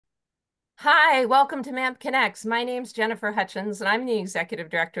Hi, welcome to MANP Connects. My name's Jennifer Hutchins, and I'm the Executive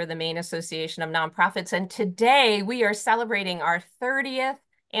Director of the Maine Association of Nonprofits. And today we are celebrating our 30th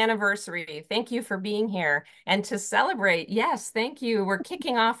anniversary. Thank you for being here. And to celebrate, yes, thank you. We're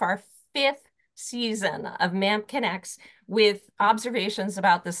kicking off our fifth season of MANP Connects with observations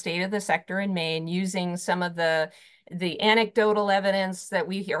about the state of the sector in Maine using some of the anecdotal evidence that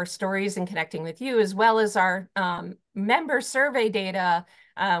we hear, our stories and connecting with you, as well as our member survey data.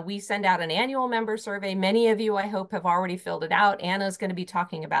 We send out an annual member survey. Many of you, I hope, have already filled it out. Anna's going to be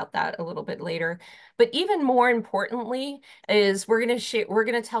talking about that a little bit later. But even more importantly is we're going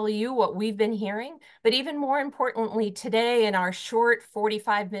to tell you what we've been hearing. But even more importantly, today in our short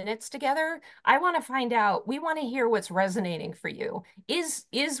 45 minutes together, I want to find out, we want to hear what's resonating for you. Is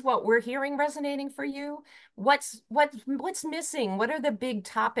what we're hearing resonating for you? What's missing? What are the big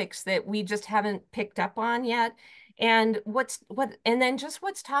topics that we just haven't picked up on yet? And and then just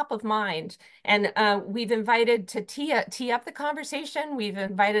what's top of mind. And we've invited to tee up the conversation. We've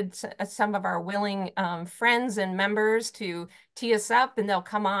invited some of our willing friends and members to tee us up, and they'll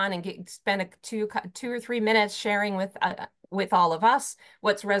come on and spend two or 3 minutes sharing with all of us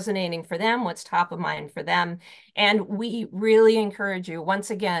what's resonating for them, what's top of mind for them. And we really encourage you,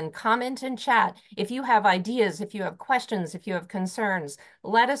 once again, comment and chat. If you have ideas, if you have questions, if you have concerns,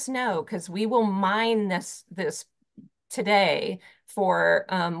 let us know, because we will mine this today for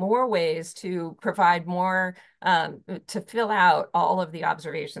more ways to provide more, to fill out all of the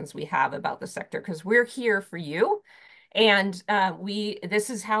observations we have about the sector, because we're here for you. And this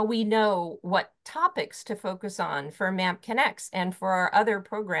is how we know what topics to focus on for MANP Connects and for our other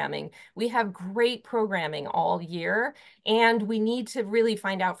programming. We have great programming all year, and we need to really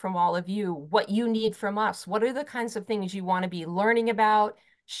find out from all of you what you need from us. What are the kinds of things you want to be learning about,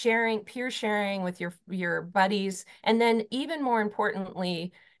 peer sharing with your buddies, and then even more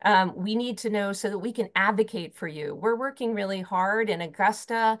importantly, we need to know so that we can advocate for you. We're working really hard in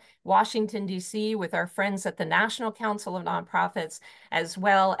Augusta, Washington, D.C., with our friends at the National Council of Nonprofits, as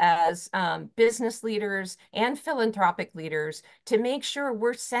well as business leaders and philanthropic leaders, to make sure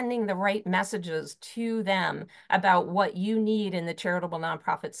we're sending the right messages to them about what you need in the charitable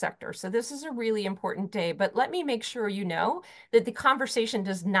nonprofit sector. So this is a really important day, but let me make sure you know that the conversation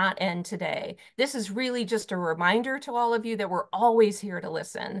does not end today. This is really just a reminder to all of you that we're always here to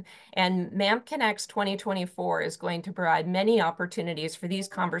listen. And MANP Connects 2024 is going to provide many opportunities for these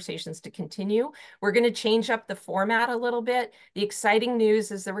conversations to continue. We're going to change up the format a little bit. The exciting news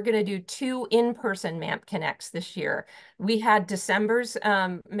is that we're going to do 2 in-person MANP Connects this year. We had December's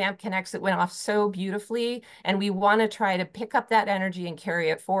MANP Connects that went off so beautifully, and we want to try to pick up that energy and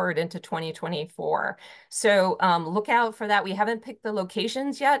carry it forward into 2024. So look out for that. We haven't picked the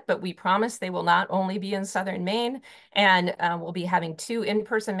locations yet, but we promise they will not only be in Southern Maine, and we'll be having 2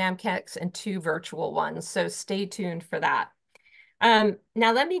 in-person MANP Connects and 2 virtual ones. So stay tuned for that. Now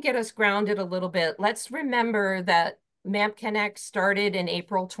let me get us grounded a little bit. Let's remember that MANP Connect started in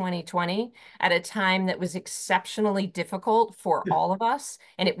April 2020 at a time that was exceptionally difficult for all of us.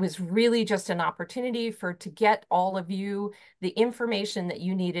 And it was really just an opportunity to get all of you the information that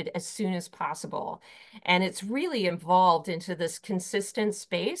you needed as soon as possible. And it's really evolved into this consistent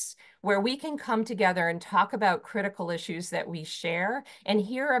space where we can come together and talk about critical issues that we share and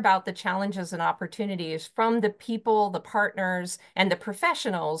hear about the challenges and opportunities from the people, the partners, and the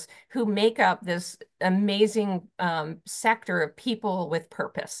professionals who make up this amazing sector of people with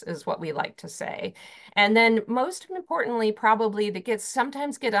purpose, is what we like to say. And then most importantly, probably that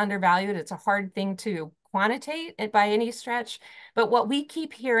sometimes get undervalued. It's a hard thing to quantitate it by any stretch, but what we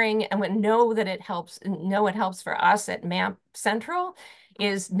keep hearing and we know that it helps for us at MANP Central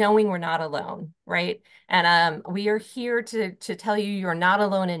is knowing we're not alone, right? And we are here to tell you you're not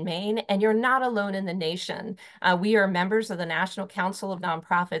alone in Maine, and you're not alone in the nation. We are members of the National Council of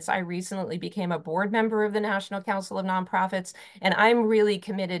Nonprofits. I recently became a board member of the National Council of Nonprofits, and I'm really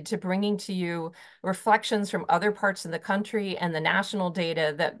committed to bringing to you reflections from other parts of the country and the national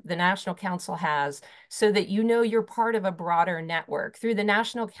data that the National Council has, so that you know you're part of a broader network. Through the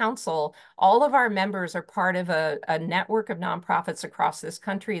National Council, all of our members are part of a network of nonprofits across this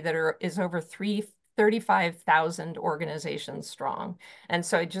country that is over 35,000 organizations strong. And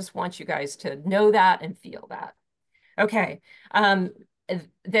so I just want you guys to know that and feel that. Okay.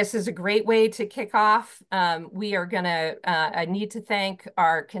 This is a great way to kick off. I need to thank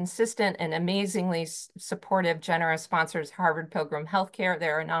our consistent and amazingly supportive, generous sponsors, Harvard Pilgrim Healthcare.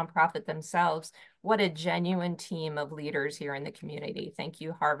 They're a nonprofit themselves. What a genuine team of leaders here in the community. Thank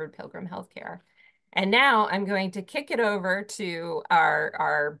you, Harvard Pilgrim Healthcare. And now I'm going to kick it over to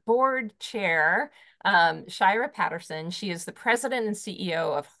our board chair, Shira Patterson. She is the president and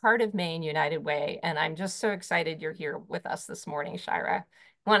CEO of Heart of Maine United Way, and I'm just so excited you're here with us this morning, Shira.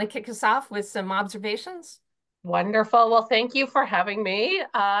 Want to kick us off with some observations? Wonderful. Well, thank you for having me.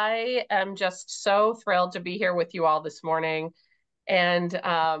 I am just so thrilled to be here with you all this morning and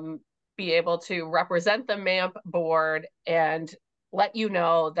be able to represent the MAMP board and let you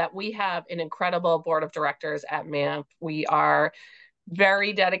know that we have an incredible board of directors at MAMP. We are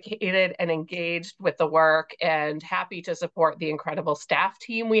very dedicated and engaged with the work and happy to support the incredible staff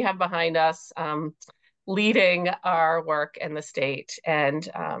team we have behind us, leading our work in the state. And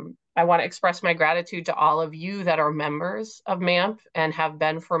I want to express my gratitude to all of you that are members of MAMP and have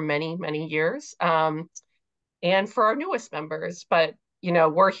been for many, many years, and for our newest members. But,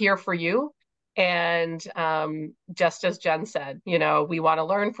 we're here for you. And just as Jen said, we want to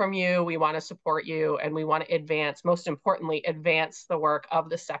learn from you, we want to support you, and we want to advance, most importantly, advance the work of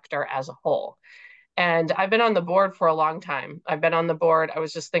the sector as a whole. And I've been on the board for a long time. I've been on the board. I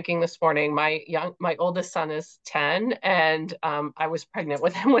was just thinking this morning, my oldest son is 10, and I was pregnant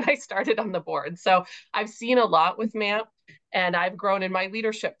with him when I started on the board. So I've seen a lot with MAMP, and I've grown in my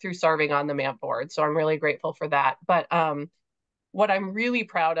leadership through serving on the MAMP board. So I'm really grateful for that. But what I'm really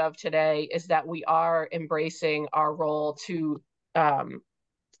proud of today is that we are embracing our role to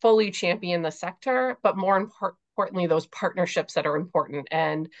fully champion the sector, but more importantly, those partnerships that are important,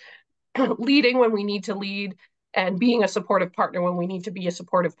 and leading when we need to lead, and being a supportive partner when we need to be a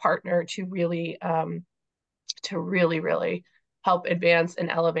supportive partner to really really help advance and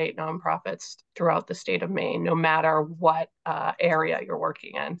elevate nonprofits throughout the state of Maine, no matter what area you're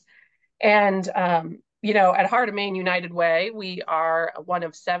working in. And at Heart of Maine United Way, we are one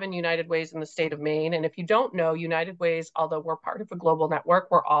of 7 United Ways in the state of Maine. And if you don't know, United Ways, although we're part of a global network,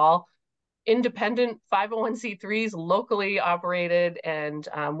 we're all independent 501c3s, locally operated, and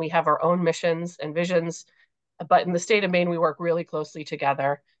we have our own missions and visions. But in the state of Maine, we work really closely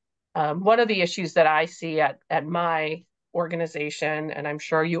together. One of the issues that I see at my organization, and I'm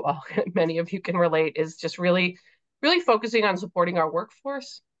sure you all, many of you can relate, is just really, really focusing on supporting our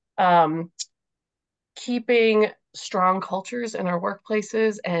workforce, keeping strong cultures in our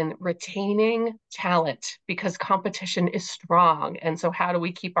workplaces, and retaining talent, because competition is strong. And so how do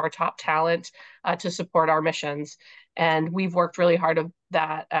we keep our top talent to support our missions? And we've worked really hard of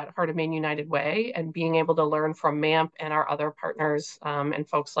that at Heart of Maine United Way, and being able to learn from MAMP and our other partners, and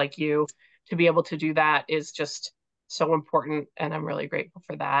folks like you, to be able to do that is just so important. And I'm really grateful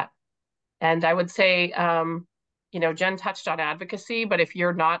for that. And I would say, Jen touched on advocacy, but if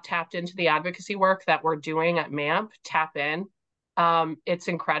you're not tapped into the advocacy work that we're doing at MAMP, tap in. It's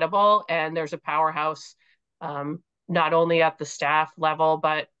incredible. And there's a powerhouse, not only at the staff level,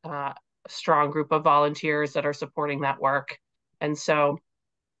 but a strong group of volunteers that are supporting that work. And so,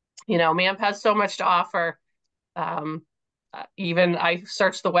 MAMP has so much to offer. Even I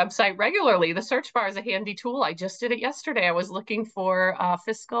search the website regularly. The search bar is a handy tool. I just did it yesterday. I was looking for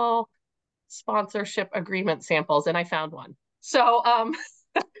fiscal sponsorship agreement samples, and I found one. So,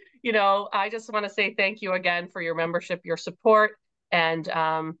 I just want to say thank you again for your membership, your support, and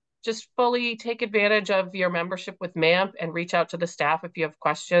just fully take advantage of your membership with MAMP, and reach out to the staff if you have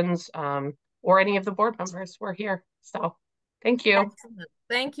questions, or any of the board members. We're here. So thank you. Excellent.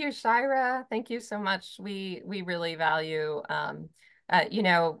 Thank you, Shira. Thank you so much. We really value,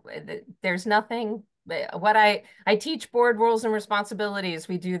 there's nothing. What I teach board roles and responsibilities.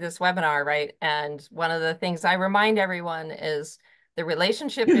 We do this webinar, right? And one of the things I remind everyone is the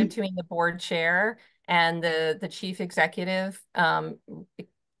relationship between the board chair and the chief executive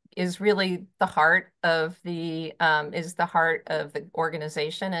is really the heart of the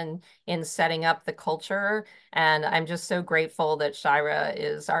organization, and in setting up the culture. And I'm just so grateful that Shira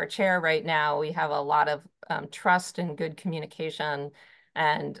is our chair right now. We have a lot of trust and good communication,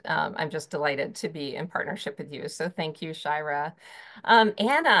 and I'm just delighted to be in partnership with you. So thank you, Shira.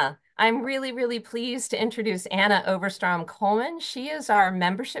 Anna, I'm really, really pleased to introduce Anna Overstrom Coleman. She is our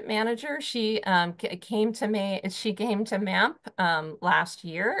membership manager. She came to MAMP last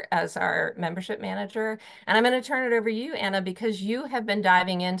year as our membership manager. And I'm going to turn it over to you, Anna, because you have been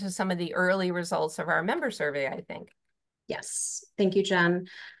diving into some of the early results of our member survey, I think. Yes, thank you, Jen.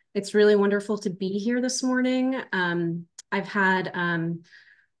 It's really wonderful to be here this morning. I've had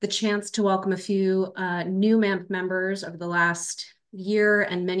the chance to welcome a few new MAMP members over the last year,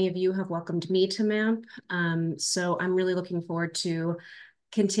 and many of you have welcomed me to MAMP. So I'm really looking forward to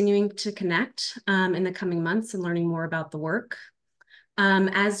continuing to connect in the coming months and learning more about the work.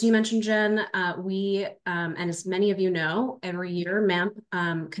 As you mentioned, Jen, and as many of you know, every year MAMP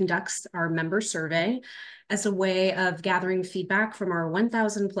conducts our member survey as a way of gathering feedback from our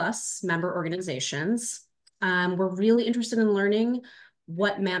 1,000 plus member organizations. We're really interested in learning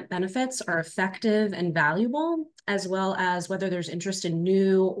what MAMP benefits are effective and valuable, as well as whether there's interest in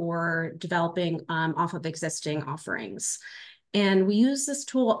new or developing off of existing offerings. And we use this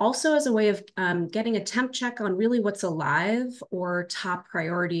tool also as a way of getting a temp check on really what's alive or top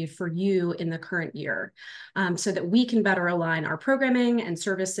priority for you in the current year, so that we can better align our programming and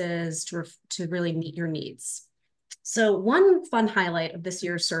services to really meet your needs. So one fun highlight of this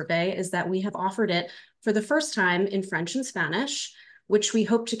year's survey is that we have offered it for the first time in French and Spanish, which we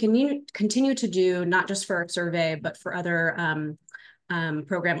hope to continue to do, not just for our survey, but for other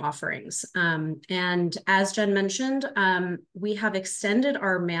program offerings. And as Jen mentioned, we have extended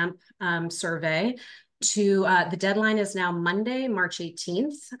our MAMP survey to, the deadline is now Monday, March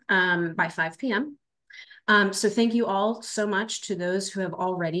 18th by 5 p.m. So thank you all so much to those who have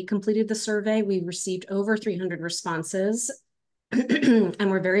already completed the survey. We received over 300 responses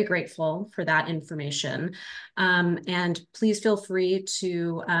and we're very grateful for that information. And please feel free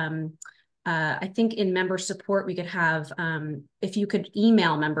to, I think in member support, we could have, if you could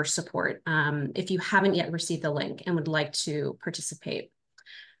email member support, if you haven't yet received the link and would like to participate.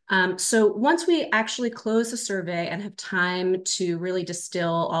 So once we actually close the survey and have time to really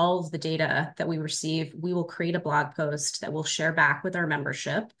distill all of the data that we receive, we will create a blog post that we'll share back with our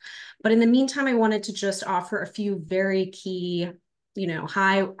membership. But in the meantime, I wanted to just offer a few very key,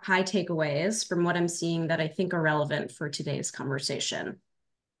 high takeaways from what I'm seeing that I think are relevant for today's conversation.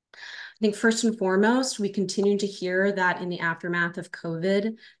 I think first and foremost, we continue to hear that in the aftermath of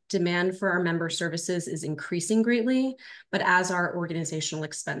COVID, demand for our member services is increasing greatly, but as are organizational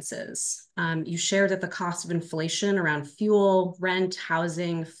expenses. You shared that the cost of inflation around fuel, rent,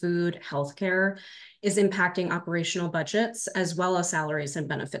 housing, food, healthcare is impacting operational budgets as well as salaries and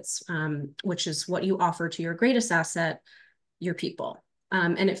benefits, which is what you offer to your greatest asset, your people.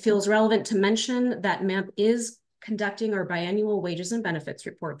 And it feels relevant to mention that MAMP is conducting our biannual wages and benefits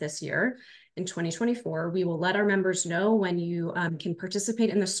report this year in 2024. We will let our members know when you can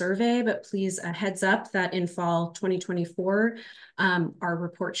participate in the survey, but please a heads up that in fall 2024, our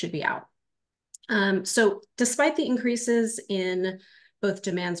report should be out. So despite the increases in both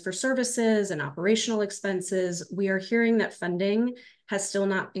demands for services and operational expenses, we are hearing that funding has still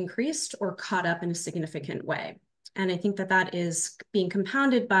not increased or caught up in a significant way. And I think that that is being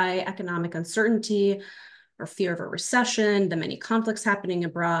compounded by economic uncertainty, or fear of a recession, the many conflicts happening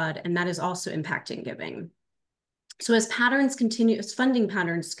abroad, and that is also impacting giving. So as funding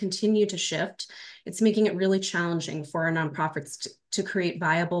patterns continue to shift, it's making it really challenging for our nonprofits to create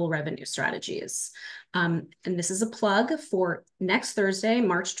viable revenue strategies. And this is a plug for next Thursday,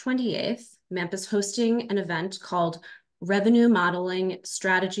 March 28th. MAMP is hosting an event called Revenue Modeling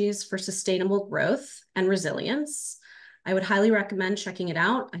Strategies for Sustainable Growth and Resilience. I would highly recommend checking it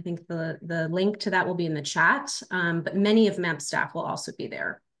out. I think the link to that will be in the chat, but many of MAMP staff will also be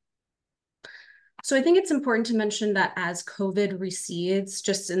there. So I think it's important to mention that as COVID recedes,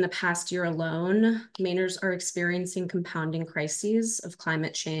 just in the past year alone, Mainers are experiencing compounding crises of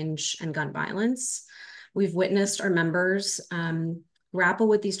climate change and gun violence. We've witnessed our members grapple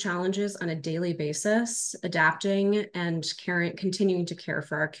with these challenges on a daily basis, adapting and continuing to care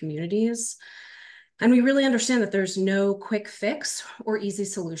for our communities. And we really understand that there's no quick fix or easy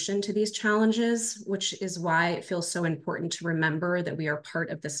solution to these challenges, which is why it feels so important to remember that we are part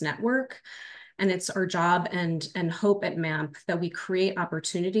of this network. And it's our job and hope at MAMP that we create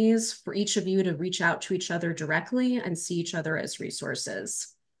opportunities for each of you to reach out to each other directly and see each other as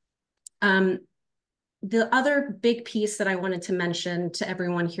resources. The other big piece that I wanted to mention to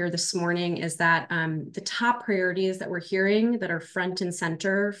everyone here this morning is that the top priorities that we're hearing that are front and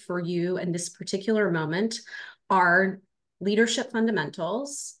center for you in this particular moment are leadership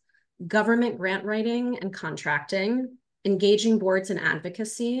fundamentals, government grant writing and contracting, engaging boards and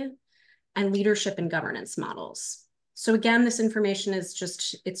advocacy, and leadership and governance models. So again, this information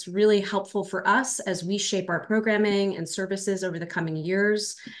is it's really helpful for us as we shape our programming and services over the coming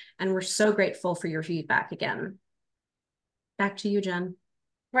years. And we're so grateful for your feedback again. Back to you, Jen.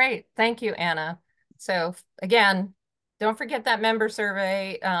 Great. Thank you, Anna. So again, don't forget that member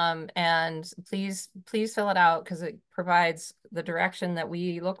survey, and please fill it out because it provides the direction that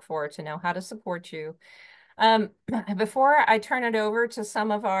we look for to know how to support you. Before I turn it over to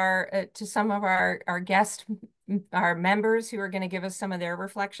some of our guest, our members who are going to give us some of their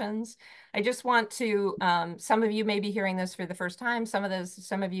reflections, I just want to, some of you may be hearing this for the first time. Some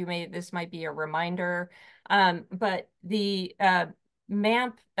of you this might be a reminder, but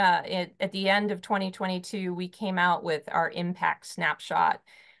MAMP, at the end of 2022, we came out with our impact snapshot.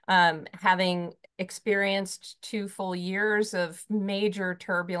 Having experienced 2 full years of major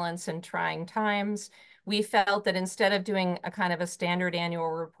turbulence and trying times, we felt that instead of doing a kind of a standard annual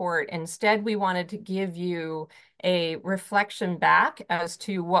report, instead we wanted to give you a reflection back as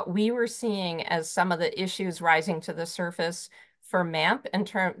to what we were seeing as some of the issues rising to the surface for MAMP in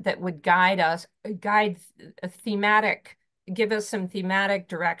term that would guide a thematic, give us some thematic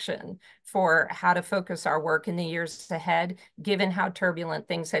direction for how to focus our work in the years ahead, given how turbulent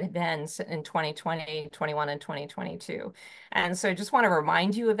things had been in 2020, 21, and 2022. And so I just want to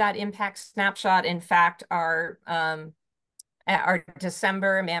remind you of that impact snapshot. In fact, at our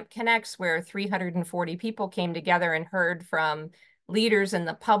December MANP Connects, where 340 people came together and heard from leaders in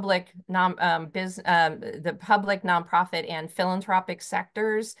the public, the public, nonprofit, and philanthropic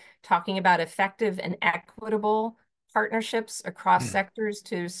sectors, talking about effective and equitable partnerships across sectors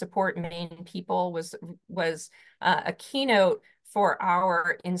to support Maine people was a keynote for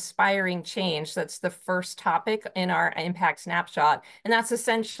our inspiring change. That's the first topic in our impact snapshot. And that's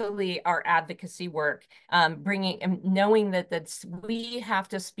essentially our advocacy work, bringing and knowing that we have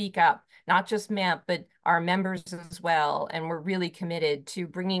to speak up, not just MAMP, but our members as well. And we're really committed to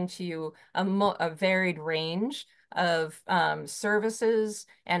bringing to you a varied range of services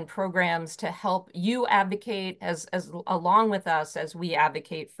and programs to help you advocate as along with us as we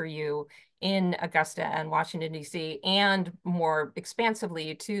advocate for you in Augusta and Washington, D.C., and more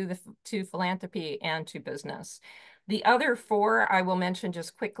expansively to philanthropy and to business. The other 4 I will mention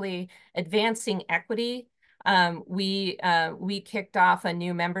just quickly: advancing equity. We kicked off a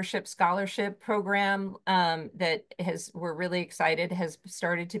new membership scholarship program that we're really excited has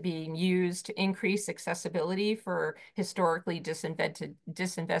started to be used to increase accessibility for historically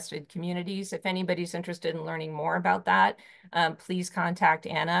disinvested communities. If anybody's interested in learning more about that, please contact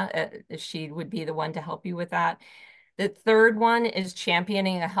Anna. She would be the one to help you with that. The third one is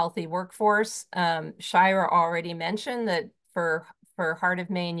championing a healthy workforce. Shira already mentioned that for Heart of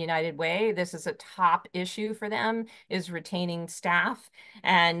Maine United Way, this is a top issue for them, is retaining staff.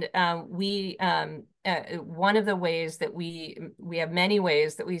 And one of the ways that we have many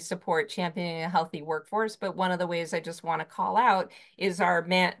ways that we support championing a healthy workforce, but one of the ways I just want to call out is our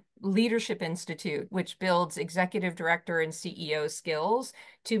Leadership Institute, which builds executive director and CEO skills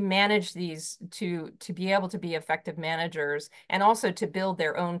to manage these, to be able to be effective managers, and also to build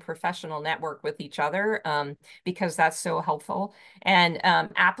their own professional network with each other, because that's so helpful. And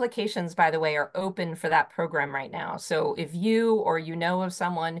applications, by the way, are open for that program right now. So if you or you know of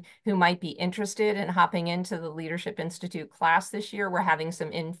someone who might be interested in hopping into the Leadership Institute class this year, we're having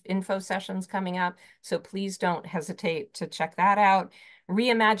some info sessions coming up. So please don't hesitate to check that out.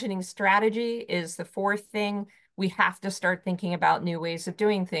 Reimagining strategy is the 4th thing. We have to start thinking about new ways of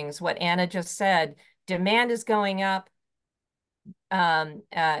doing things. What Anna just said, demand is going up.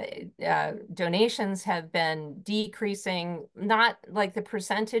 Donations have been decreasing. Not like the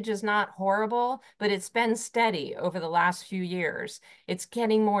percentage is not horrible, but it's been steady over the last few years. It's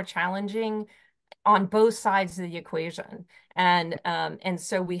getting more challenging on both sides of the equation. And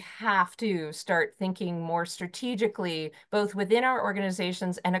so we have to start thinking more strategically, both within our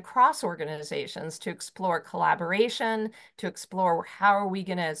organizations and across organizations, to explore collaboration, to explore how are we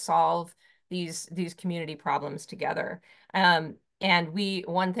going to solve these community problems together. And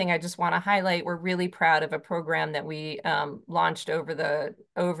one thing I just want to highlight, we're really proud of a program that we launched over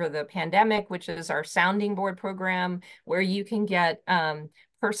the pandemic, which is our sounding board program, where you can get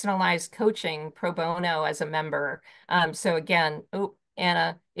personalized coaching pro bono as a member. So again,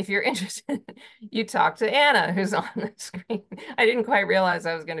 Anna, if you're interested, you talk to Anna, who's on the screen. I didn't quite realize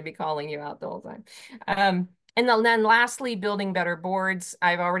I was going to be calling you out the whole time. And then lastly, building better boards.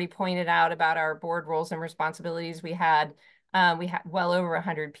 I've already pointed out about our board roles and responsibilities. We had well over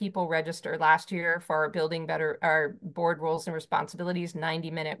 100 people register last year for our board roles and responsibilities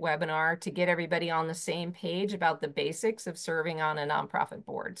 90-minute webinar to get everybody on the same page about the basics of serving on a nonprofit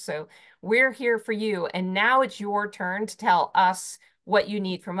board. So we're here for you. And now it's your turn to tell us what you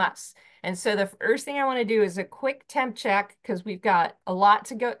need from us. And so the first thing I want to do is a quick temp check, because we've got a lot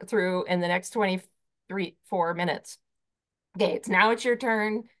to go through in the next 4 minutes. Okay, it's your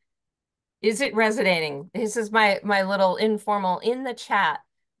turn. Is it resonating? This is my little informal in the chat.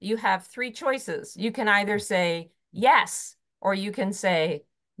 You have 3 choices. You can either say yes, or you can say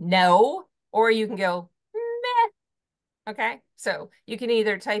no, or you can go meh. Okay, so you can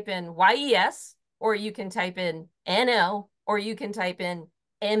either type in YES, or you can type in NO, or you can type in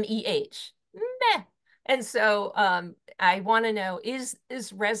MEH. Meh. And so I want to know, is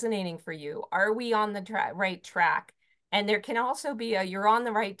resonating for you? Are we on the right track? And there can also be a you're on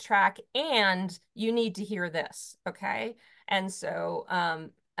the right track and you need to hear this. Okay. And so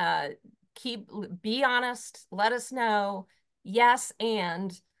be honest, let us know. Yes,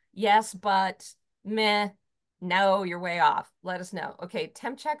 and yes, but meh. No, you're way off. Let us know. Okay,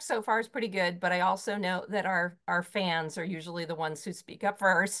 temp check so far is pretty good, but I also know that our fans are usually the ones who speak up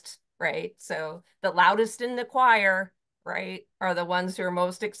first, right? So the loudest in the choir, right, are the ones who are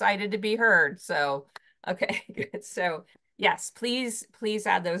most excited to be heard. So, okay, good. So yes, please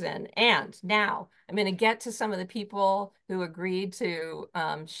add those in. And now I'm going to get to some of the people who agreed to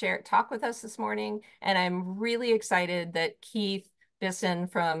talk with us this morning. And I'm really excited that Keith Bisson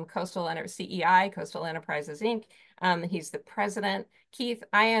from CEI, Coastal Enterprises, Inc. He's the president. Keith,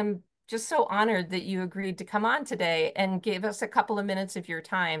 I am just so honored that you agreed to come on today and give us a couple of minutes of your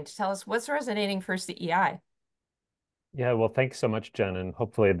time to tell us what's resonating for CEI. Yeah, well, thanks so much, Jen, and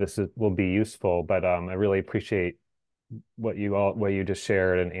hopefully will be useful. But I really appreciate what you just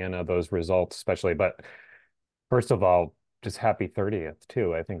shared, and Anna, those results especially. But first of all, just happy 30th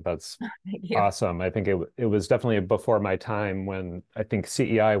too. I think that's Thank you. awesome. I think it was definitely before my time when I think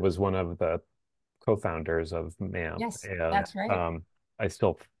CEI was one of the co-founders of MAMP, Yes, and that's right. I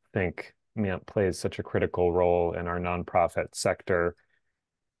still think MAMP plays such a critical role in our nonprofit sector.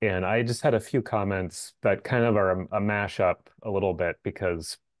 And I just had a few comments that kind of are a mashup a little bit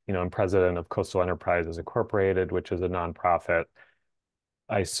because, I'm president of Coastal Enterprises Incorporated, which is a nonprofit.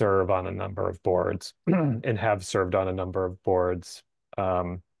 I serve on a number of boards and have served on a number of boards,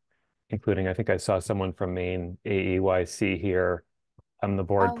 um, including, I think I saw someone from Maine AEYC here. I'm the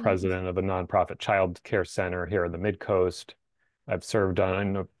board Oh, nice. president of a nonprofit child care center here in the Mid-Coast. I've served on, I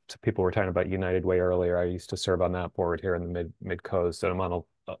know people were talking about United Way earlier. I used to serve on that board here in the Mid-Coast, and I'm on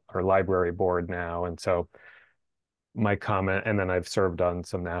our library board now. And so my comment, and then I've served on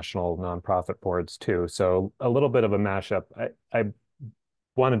some national nonprofit boards too. So a little bit of a mashup. I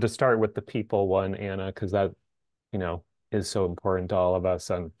wanted to start with the people one, Anna, because that, is so important to all of us,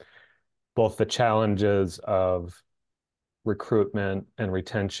 and both the challenges of recruitment and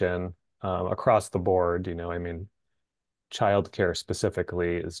retention across the board. I mean, childcare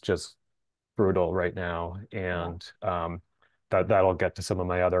specifically is just brutal right now, Yeah. and that'll get to some of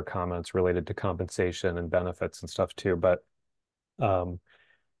my other comments related to compensation and benefits and stuff too. But um,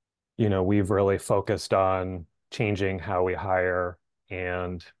 we've really focused on changing how we hire,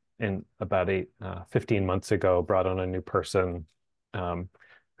 and about 15 months ago, brought on a new person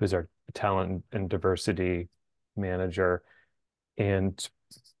who's our talent and diversity manager, and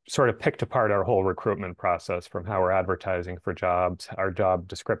sort of picked apart our whole recruitment process from how we're advertising for jobs, our job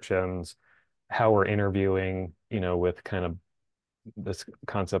descriptions, how we're interviewing, with kind of this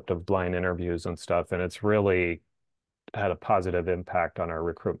concept of blind interviews and stuff. And it's really had a positive impact on our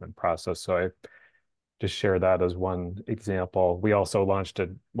recruitment process. So I just share that as one example. We also launched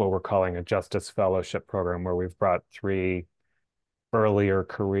what we're calling a Justice Fellowship program, where we've brought 3 earlier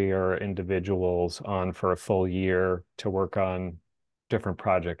career individuals on for a full year to work on different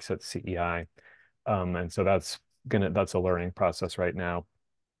projects at CEI. And so that's a learning process right now.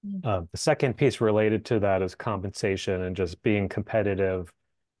 The second piece related to that is compensation and just being competitive,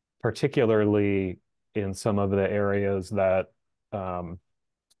 particularly in some of the areas that are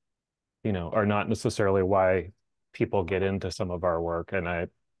not necessarily why people get into some of our work. And I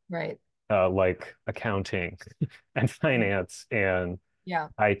Right. like accounting and finance and Yeah.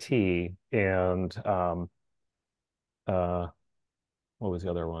 IT and what was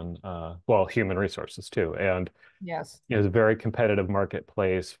the other one? Well, human resources too. And Yes. it's a very competitive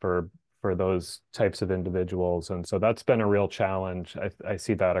marketplace for those types of individuals. And so that's been a real challenge. I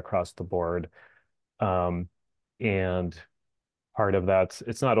see that across the board. And part of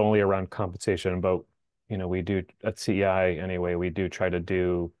it's not only around compensation, but we do at CEI anyway, we do try to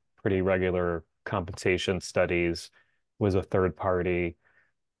do pretty regular compensation studies with a third party.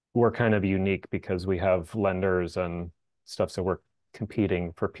 We're kind of unique because we have lenders and stuff, so we're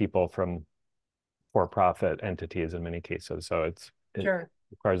competing for people from for-profit entities in many cases. So it Sure.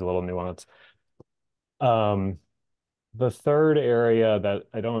 requires a little nuance. The third area that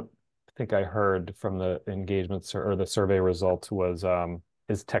I don't think I heard from the engagements or the survey results was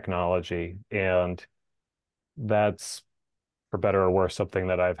is technology. And that's, for better or worse, something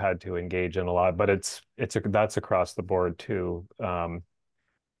that I've had to engage in a lot, but that's across the board too,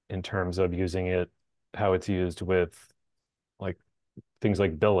 in terms of using it, how it's used with like things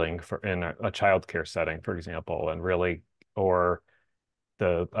like billing for in a childcare setting, for example, and really, or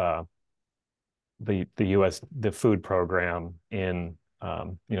the the food program in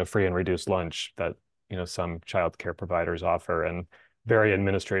free and reduced lunch that some childcare providers offer, and very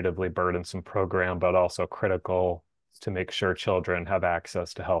administratively burdensome program, but also critical to make sure children have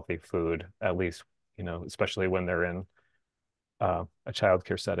access to healthy food, at least, you know, especially when they're in a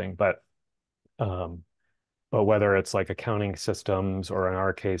childcare setting. But whether it's like accounting systems, or in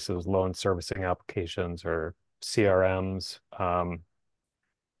our case, it was loan servicing applications or CRMs.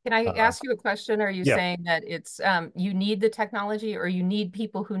 Can I ask you a question? Are you Yeah, saying that it's you need the technology, or you need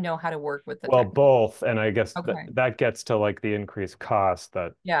people who know how to work with the well, technology? both. And I guess Okay. that gets to like the increased cost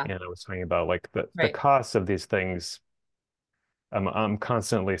that Yeah. Anna was talking about, like the Right. costs of these things. I'm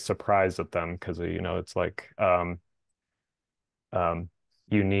constantly surprised at them because, you know, it's like um,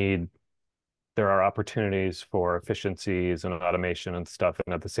 you need there are opportunities for efficiencies and automation and stuff,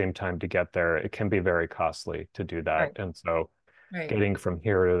 and at the same time, to get there, it can be very costly to do that. Right. And so Right. getting from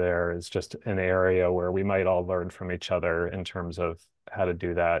here to there is just an area where we might all learn from each other in terms of how to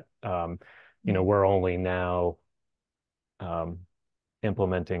do that. You know, we're only now um,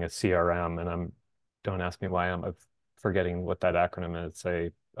 implementing a CRM, and don't ask me why I'm forgetting what that acronym is. It's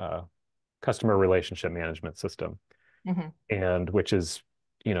a customer relationship management system, Mm-hmm. and which is,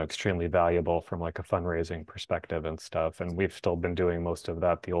 you know, extremely valuable from like a fundraising perspective and stuff. And we've still been doing most of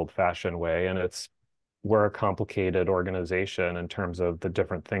that the old-fashioned way, and we're a complicated organization in terms of the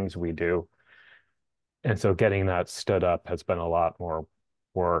different things we do. And so getting that stood up has been a lot more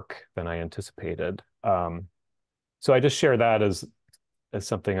work than I anticipated. So I just share that as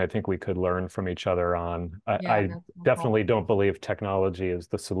something I think we could learn from each other on. Yeah, I that's helpful. definitely don't believe technology is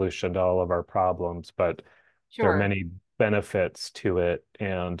the solution to all of our problems, but there are Sure. many benefits to it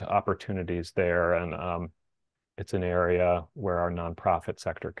and opportunities there. And it's an area where our nonprofit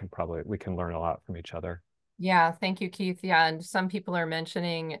sector we can learn a lot from each other. Yeah, thank you, Keith. Yeah, and some people are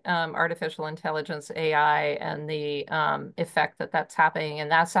mentioning artificial intelligence, AI, and the effect that that's having. And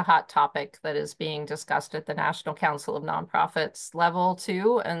that's a hot topic that is being discussed at the National Council of Nonprofits level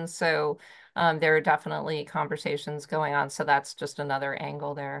too. And so there are definitely conversations going on. So that's just another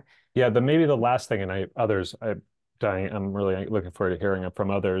angle there. Yeah, maybe the last thing, and I'm really looking forward to hearing it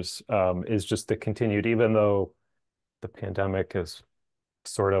from others, is just the continued, even though the pandemic is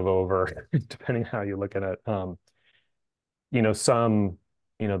sort of over, depending how you look at it. You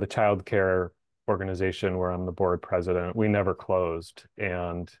know, the child care organization where I'm the board president, we never closed.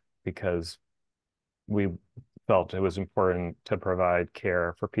 And because we felt it was important to provide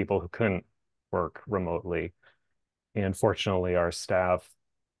care for people who couldn't work remotely. And fortunately, our staff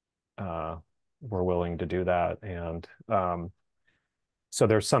uh, were willing to do that. And so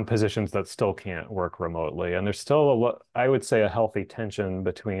there's some positions that still can't work remotely. And there's still, I would say, a healthy tension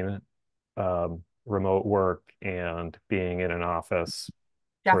between remote work and being in an office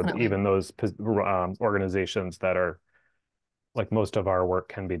for Definitely. even those organizations that are like, most of our work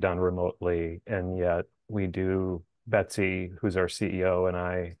can be done remotely. And yet Betsy, who's our CEO, and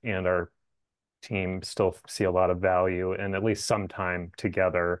I and our team still see a lot of value in at least some time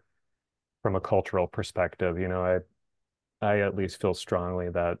together from a cultural perspective. You know, I at least feel strongly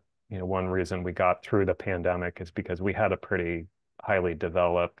that, you know, one reason we got through the pandemic is because we had a pretty highly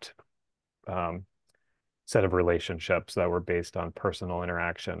developed um, set of relationships that were based on personal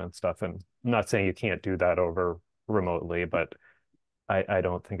interaction and stuff. And I'm not saying you can't do that over remotely, but I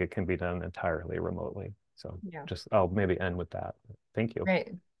don't think it can be done entirely remotely. So Yeah. I'll maybe end with that. Thank you. Great.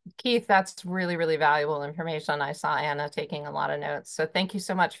 Keith, that's really, really valuable information. I saw Anna taking a lot of notes. So thank you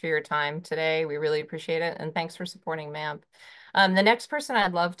so much for your time today. We really appreciate it. And thanks for supporting MAMP. The next person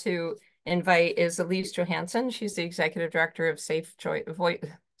I'd love to invite is Elise Johansson. She's the Executive Director of Safe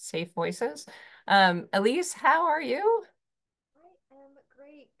Voices. Elise, how are you? I am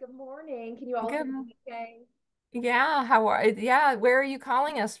great. Good morning. Can you all Good. hear me okay? Yeah, where are you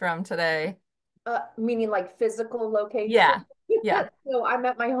calling us from today? Meaning like physical location. Yeah. Yeah. So I'm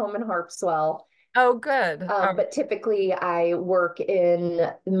at my home in Harpswell. Oh, good. But typically I work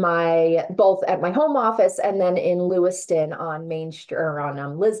both at my home office and then in Lewiston on Main Street or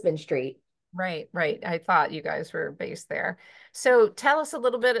on Lisbon Street. Right, right. I thought you guys were based there. So tell us a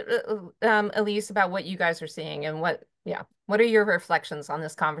little bit, Elise, about what you guys are seeing and what are your reflections on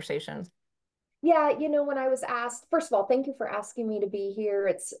this conversation? Yeah, when I was asked, first of all, thank you for asking me to be here.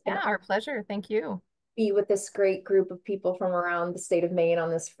 It's an Yeah, our pleasure. Thank you. be with this great group of people from around the state of Maine on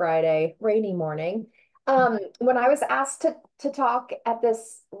this Friday, rainy morning. When I was asked to talk at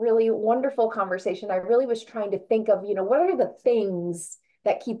this really wonderful conversation, I really was trying to think of, what are the things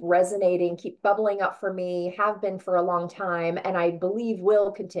that keep resonating, keep bubbling up for me, have been for a long time, and I believe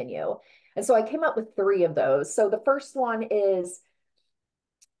will continue. And so I came up with three of those. So the first one is,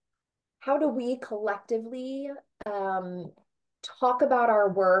 how do we collectively talk about our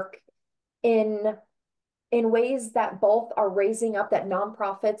work in in ways that both are raising up that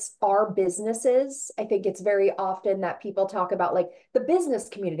nonprofits are businesses. I think it's very often that people talk about like the business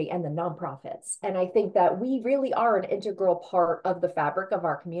community and the nonprofits. And I think that we really are an integral part of the fabric of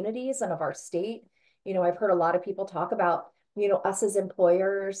our communities and of our state. You know, I've heard a lot of people talk about, you know, us as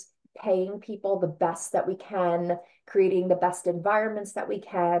employers paying people the best that we can, creating the best environments that we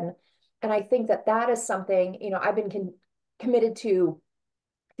can. And I think that that is something, you know, I've been committed to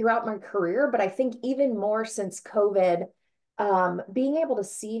throughout my career, but I think even more since COVID, being able to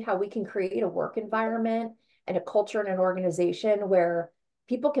see how we can create a work environment and a culture and an organization where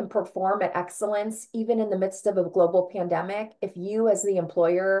people can perform at excellence, even in the midst of a global pandemic. If you, as the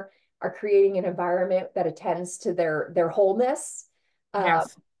employer, are creating an environment that attends to their wholeness,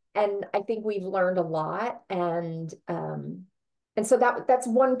 Yes. and I think we've learned a lot, and so that's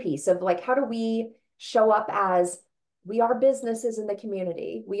one piece of like, how do we show up as we are businesses in the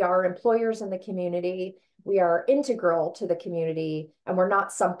community. We are employers in the community. We are integral to the community, and we're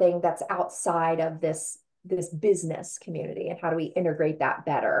not something that's outside of this business community. And how do we integrate that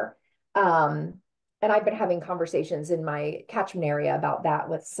better? And I've been having conversations in my catchment area about that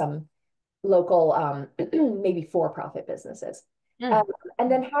with some local, maybe for-profit businesses. Mm. And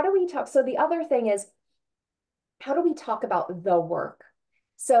then how do we talk? So the other thing is, how do we talk about the work?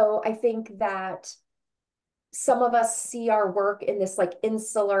 So I think that some of us see our work in this like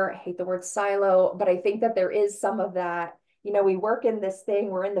insular, I hate the word silo, but I think that there is some of that. You know, we work in this thing,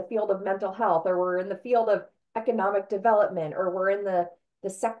 we're in the field of mental health, or we're in the field of economic development, or we're in the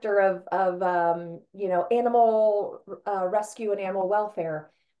sector of you know, animal rescue and animal welfare.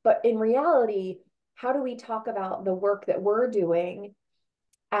 But in reality, how do we talk about the work that we're doing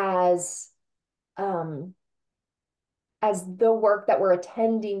as um, as the work that we're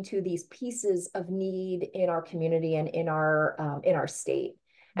attending to these pieces of need in our community and in our state?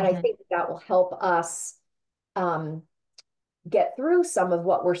 And I think that will help us get through some of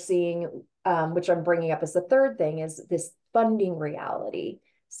what we're seeing, which I'm bringing up as the third thing, is this funding reality.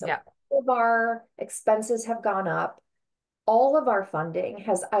 So Yeah. all of our expenses have gone up. All of our funding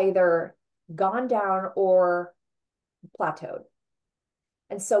has either gone down or plateaued.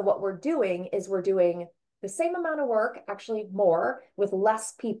 And so what we're doing is we're doing the same amount of work, actually more, with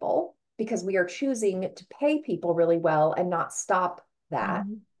less people, because we are choosing to pay people really well and not stop that,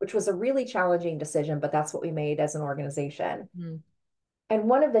 which was a really challenging decision, but that's what we made as an organization. And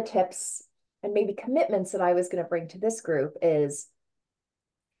one of the tips and maybe commitments that I was going to bring to this group is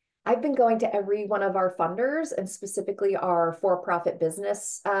I've been going to every one of our funders, and specifically our for-profit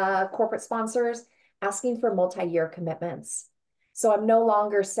business corporate sponsors, asking for multi-year commitments. So I'm no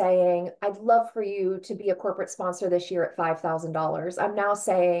longer saying, I'd love for you to be a corporate sponsor this year at $5,000. I'm now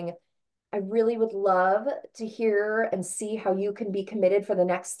saying, I really would love to hear and see how you can be committed for the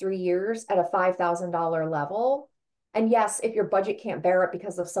next 3 years at a $5,000 level. And yes, if your budget can't bear it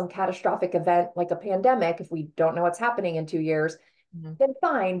because of some catastrophic event like a pandemic, if we don't know what's happening in 2 years, then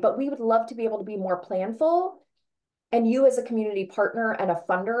fine. But we would love to be able to be more planful. And you, as a community partner and a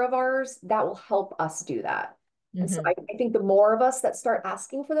funder of ours, that will help us do that. And so I think the more of us that start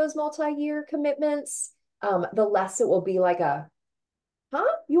asking for those multi-year commitments, the less it will be like a, huh?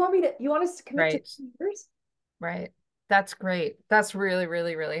 You want us to commit to 2 years? Right. That's great. That's really,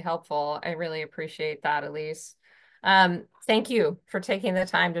 really, really helpful. I really appreciate that, Elise. Thank you for taking the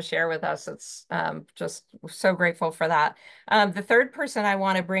time to share with us. It's just so grateful for that. The third person I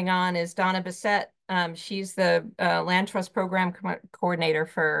want to bring on is Donna Bissett. She's the Land Trust Program Coordinator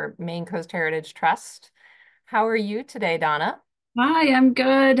for Maine Coast Heritage Trust. How are you today, Donna? Hi, I'm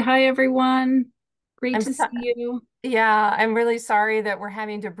good. Hi, everyone. Great to see you. Yeah, I'm really sorry that we're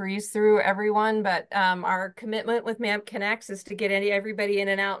having to breeze through everyone, but our commitment with MANP Connects is to get everybody in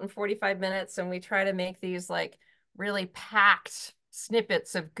and out in 45 minutes, and we try to make these like really packed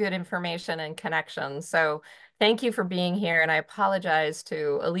snippets of good information and connections. So thank you for being here, and I apologize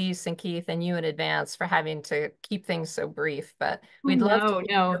to Elise and Keith and you in advance for having to keep things so brief, but we'd love to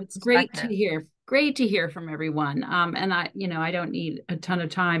hear your It's great to perspective. hear. Great to hear from everyone. And I don't need a ton of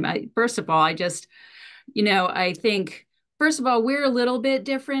time. First of all, I think, first of all, we're a little bit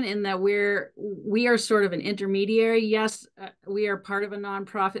different in that we are sort of an intermediary. Yes, we are part of a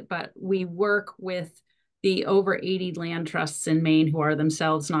nonprofit, but we work with the over 80 land trusts in Maine who are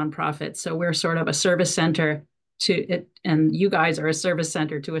themselves nonprofits. So we're sort of a service center to it, and you guys are a service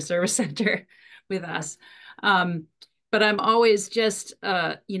center to a service center with us. But I'm always just,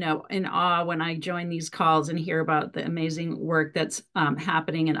 in awe when I join these calls and hear about the amazing work that's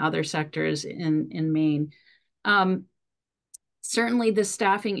happening in other sectors in Maine. certainly the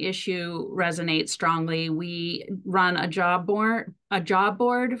staffing issue resonates strongly. We run a job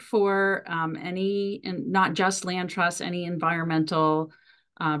board for any, and not just land trusts, any environmental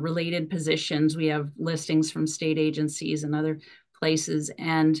related positions. We have listings from state agencies and other places.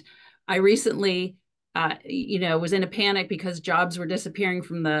 And I recently, was in a panic because jobs were disappearing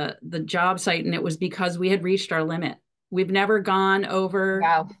from the job site, and it was because we had reached our limit. We've never gone over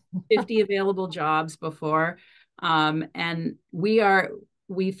Wow. 50 available jobs before. And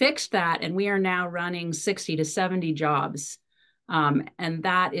we fixed that, and we are now running 60 to 70 jobs. And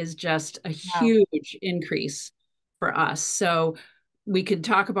that is just a huge increase for us. So we could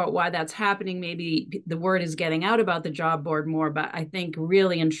talk about why that's happening. Maybe the word is getting out about the job board more, but I think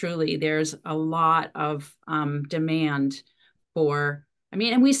really and truly there's a lot of demand for,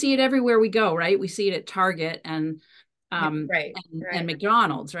 and we see it everywhere we go, right? We see it at Target and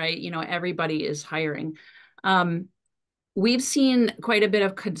McDonald's, right? Everybody is hiring. We've seen quite a bit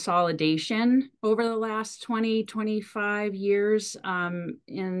of consolidation over the last 20, 25 years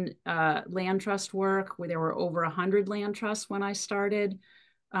in land trust work, where there were over 100 land trusts when I started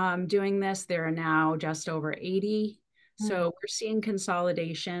doing this. There are now just over 80. So we're seeing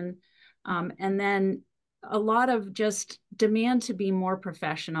consolidation. And then a lot of just demand to be more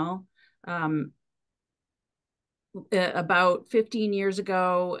professional. About 15 years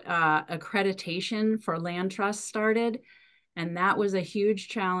ago, accreditation for land trusts started, and that was a huge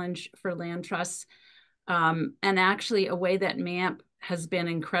challenge for land trusts, and actually a way that MANP has been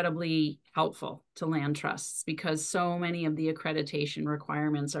incredibly helpful to land trusts, because so many of the accreditation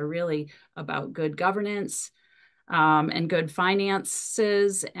requirements are really about good governance and good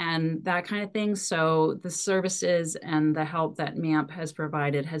finances and that kind of thing. So the services and the help that MANP has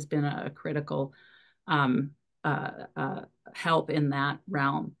provided has been a critical help in that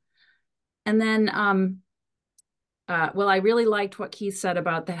realm. And then, I really liked what Keith said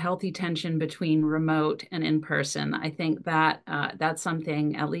about the healthy tension between remote and in-person. I think that that's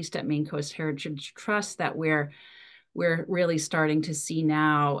something, at least at Maine Coast Heritage Trust, that we're really starting to see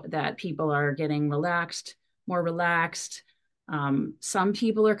now, that people are getting more relaxed. Some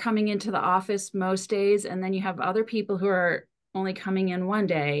people are coming into the office most days, and then you have other people who are only coming in one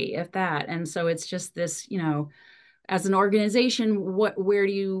day, if that. And so it's just this, as an organization, what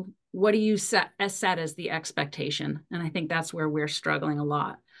do you set as the expectation? And I think that's where we're struggling a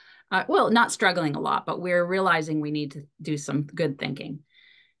lot. Not struggling a lot, but we're realizing we need to do some good thinking.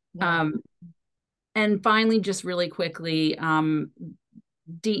 Yeah. And finally, just really quickly,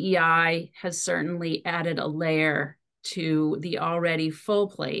 DEI has certainly added a layer to the already full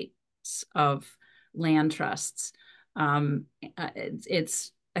plates of land trusts. I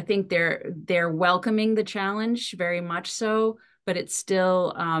think they're welcoming the challenge very much so, but it's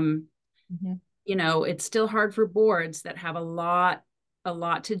still, it's still hard for boards that have a lot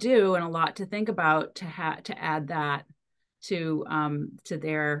to do and a lot to think about to add that to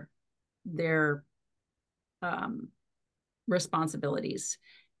their responsibilities.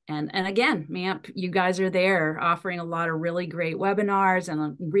 And again, MANP, you guys are there offering a lot of really great webinars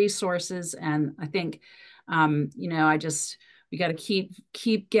and resources. And I think, we got to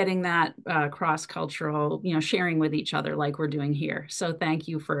keep getting that cross-cultural, sharing with each other like we're doing here. So thank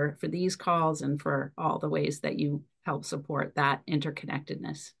you for these calls and for all the ways that you help support that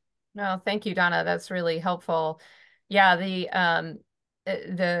interconnectedness. No, thank you, Donna. That's really helpful. Yeah, the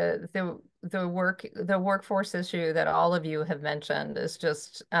workforce issue that all of you have mentioned is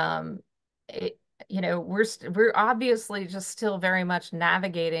just we're obviously just still very much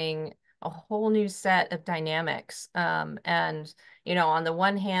navigating a whole new set of dynamics. And on the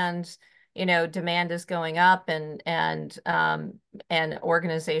one hand, demand is going up, and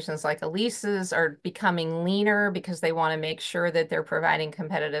organizations like Elise's are becoming leaner because they want to make sure that they're providing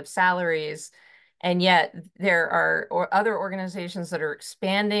competitive salaries. And yet there are other organizations that are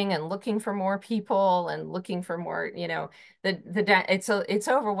expanding and looking for more people and looking for more, it's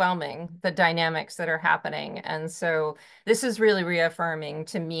overwhelming, the dynamics that are happening. And so this is really reaffirming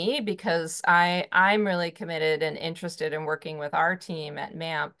to me, because I'm really committed and interested in working with our team at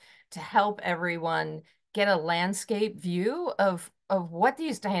MANP to help everyone get a landscape view of what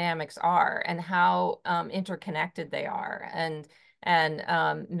these dynamics are and how interconnected they are, and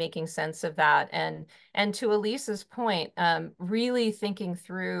making sense of that. And to Elise's point, really thinking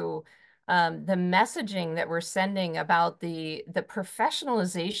through the messaging that we're sending about the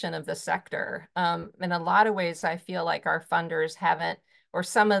professionalization of the sector. In a lot of ways, I feel like our funders haven't, or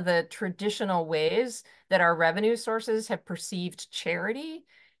some of the traditional ways that our revenue sources have perceived charity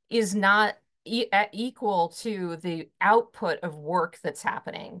is not equal to the output of work that's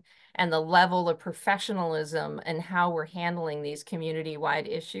happening. and the level of professionalism and how we're handling these community-wide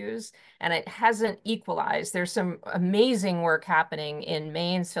issues. And it hasn't equalized. There's some amazing work happening in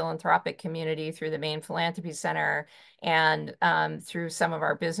Maine's philanthropic community through the Maine Philanthropy Center and through some of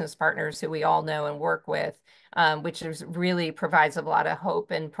our business partners who we all know and work with, which is really provides a lot of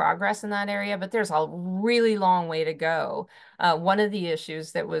hope and progress in that area. But there's a really long way to go. One of the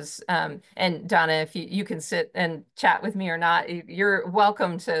issues that was, and Donna, if you can sit and chat with me or not, you're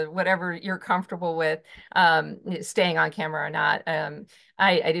welcome to whatever you're comfortable with, staying on camera or not.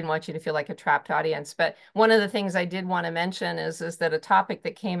 I didn't want you to feel like a trapped audience, but one of the things I did want to mention is that a topic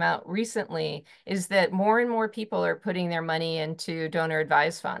that came out recently is that more and more people are putting their money into donor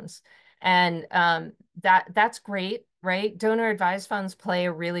advised funds. And that's great, right? Donor advised funds play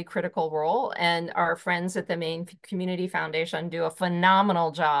a really critical role, and our friends at the Maine Community Foundation do a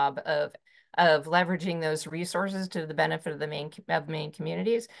phenomenal job of leveraging those resources to the benefit of the Maine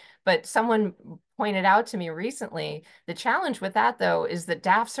communities. But someone pointed out to me recently, the challenge with that though is that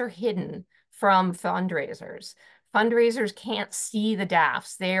DAFs are hidden from fundraisers. Fundraisers can't see the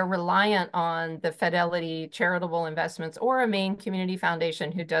DAFs. They are reliant on the Fidelity Charitable Investments or a Maine Community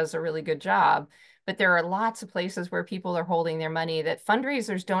Foundation who does a really good job. But there are lots of places where people are holding their money that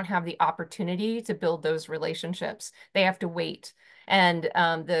fundraisers don't have the opportunity to build those relationships. They have to wait. And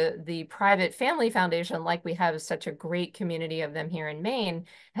the private family foundation, like we have such a great community of them here in Maine,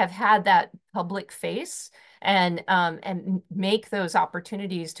 have had that public face and make those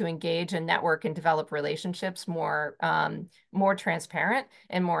opportunities to engage and network and develop relationships more transparent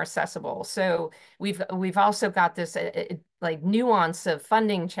and more accessible. So we've also got this like nuance of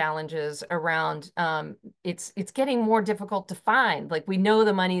funding challenges around it's getting more difficult to find. Like we know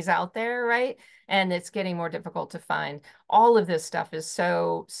the money's out there, right? And it's getting more difficult to find. All of this stuff is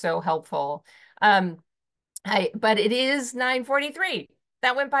so helpful. But it is 9:43.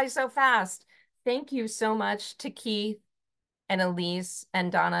 That went by so fast. Thank you so much to Keith and Elise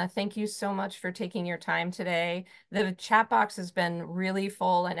and Donna. Thank you so much for taking your time today. The chat box has been really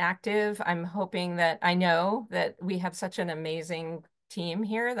full and active. I'm hoping that I know that we have such an amazing team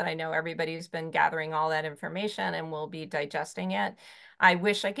here that I know everybody's been gathering all that information and will be digesting it. I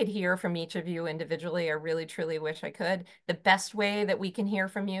wish I could hear from each of you individually. I really, truly wish I could. The best way that we can hear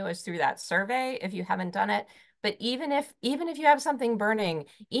from you is through that survey if you haven't done it. But even if you have something burning,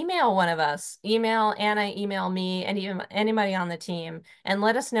 email one of us, email Anna, email me, and even anybody on the team, and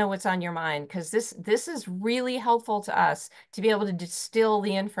let us know what's on your mind, because this is really helpful to us to be able to distill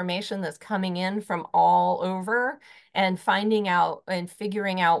the information that's coming in from all over and finding out and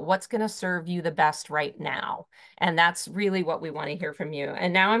figuring out what's going to serve you the best right now. And that's really what we want to hear from you.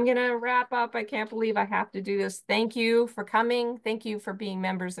 And now I'm going to wrap up. I can't believe I have to do this. Thank you for coming. Thank you for being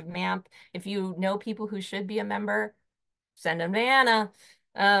members of MAMP. If you know people who should be a member, send them to Anna.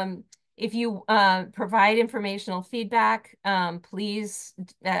 If you provide informational feedback, please,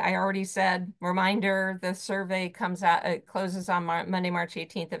 I already said, reminder, the survey comes out, it closes on Monday, March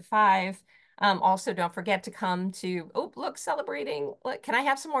 18th at 5. Also, don't forget to come to, oh, look, celebrating. Look, can I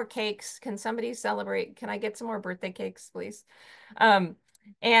have some more cakes? Can somebody celebrate? Can I get some more birthday cakes, please? And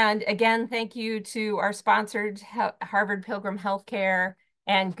again, thank you to our sponsored Harvard Pilgrim Healthcare,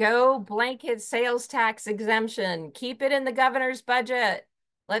 and go blanket sales tax exemption. Keep it in the governor's budget.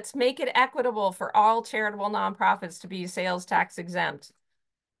 Let's make it equitable for all charitable nonprofits to be sales tax exempt.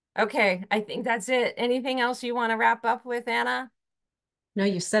 Okay, I think that's it. Anything else you want to wrap up with, Anna? No,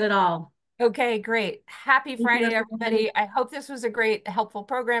 you said it all. Okay, great. Happy Friday, everybody. I hope this was a great, helpful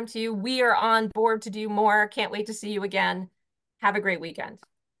program to you. We are on board to do more. Can't wait to see you again. Have a great weekend.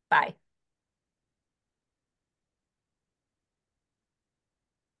 Bye.